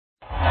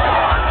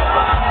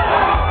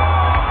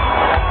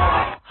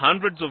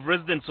Hundreds of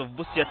residents of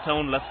Busia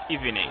town last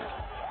evening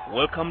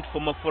welcomed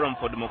former Forum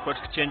for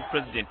Democratic Change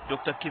President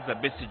Dr. Kizza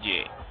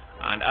Besigye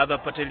and other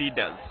party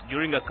leaders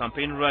during a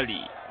campaign rally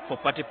for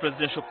party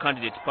presidential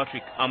candidate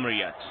Patrick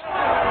Amriat.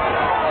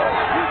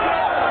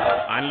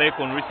 Unlike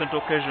on recent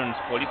occasions,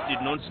 police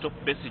did not stop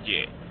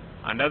Besigye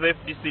and other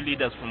FDC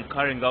leaders from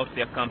carrying out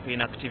their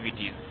campaign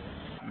activities.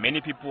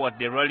 Many people at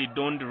the rally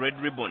donned red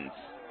ribbons,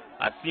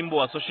 a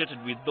symbol associated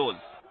with those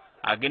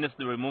against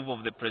the removal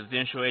of the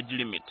presidential age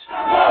limit.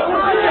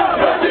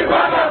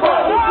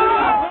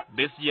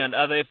 Besigye and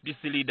other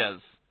FDC leaders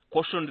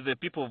cautioned the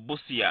people of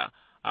Busia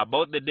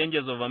about the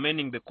dangers of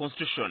amending the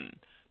constitution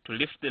to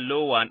lift the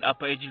lower and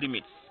upper age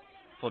limits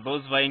for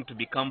those vying to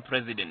become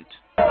president.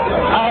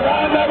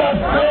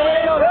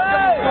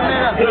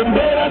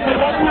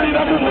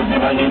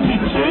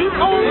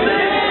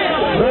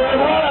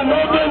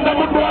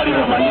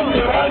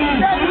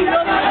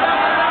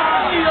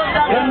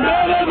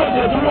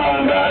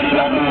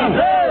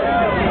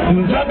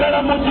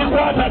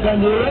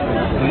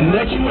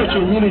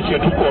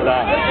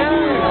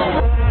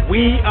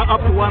 We are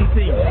up to one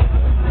thing: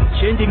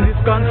 changing this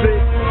country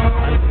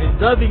and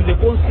preserving the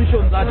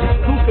constitution that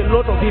took a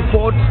lot of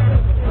effort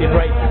in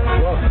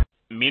writing.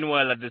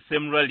 Meanwhile, at the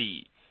same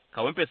rally,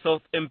 Kawempe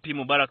South MP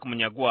Mubarak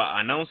Munyagwa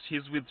announced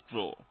his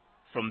withdrawal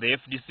from the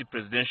FDC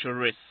presidential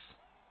race.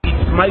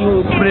 It's my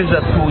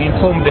pleasure to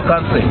inform the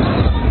country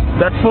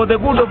that for the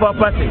good of our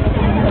party,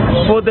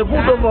 for the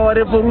good of our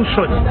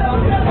revolution,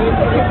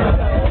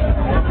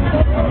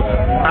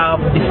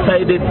 I've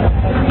decided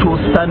to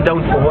stand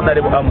down for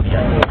Honorable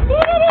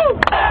Amriat.